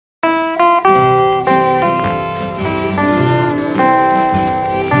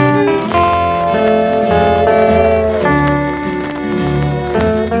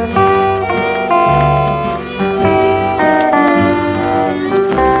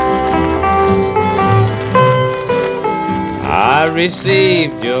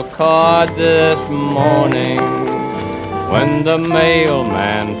received your card this morning when the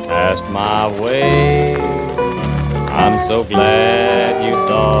mailman passed my way. I'm so glad you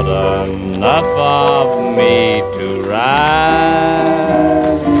thought enough of me to write,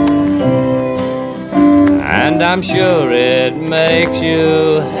 and I'm sure it makes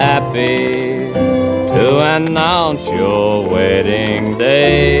you happy to announce your wedding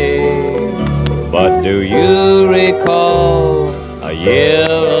day. But do you recall a year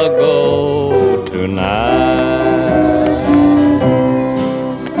ago tonight,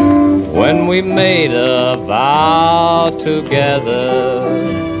 when we made a vow together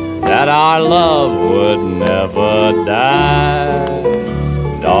that our love would never die?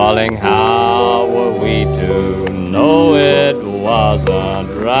 Darling, how were we to know it wasn't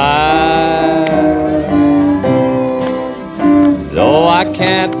right? Though I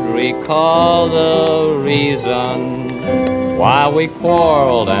can't recall the reason why we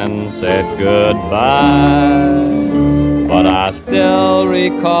quarreled and said goodbye, but I still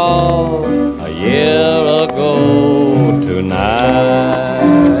recall a year ago tonight.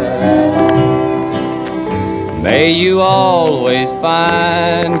 May you always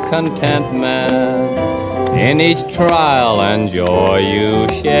find contentment in each trial and joy you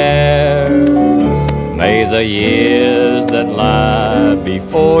share. May the years that lie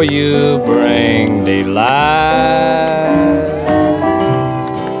before you bring delight.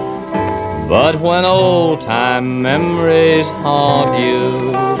 But when old-time memories haunt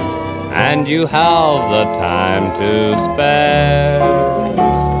you and you have the time to spare,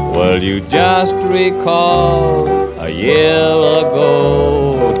 will you just recall a year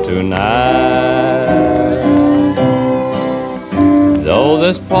ago tonight? Though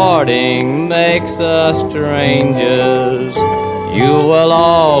this parting makes us strangers, you will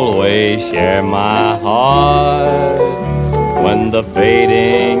always share my heart. When the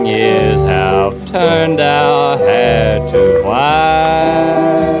fading years have turned our hair to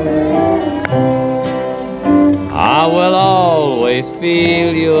white, I will always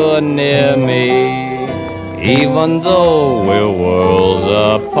feel you're near me, even though we're worlds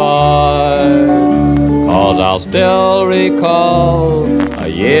apart. 'Cause I'll still recall a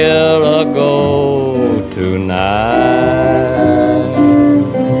year ago tonight.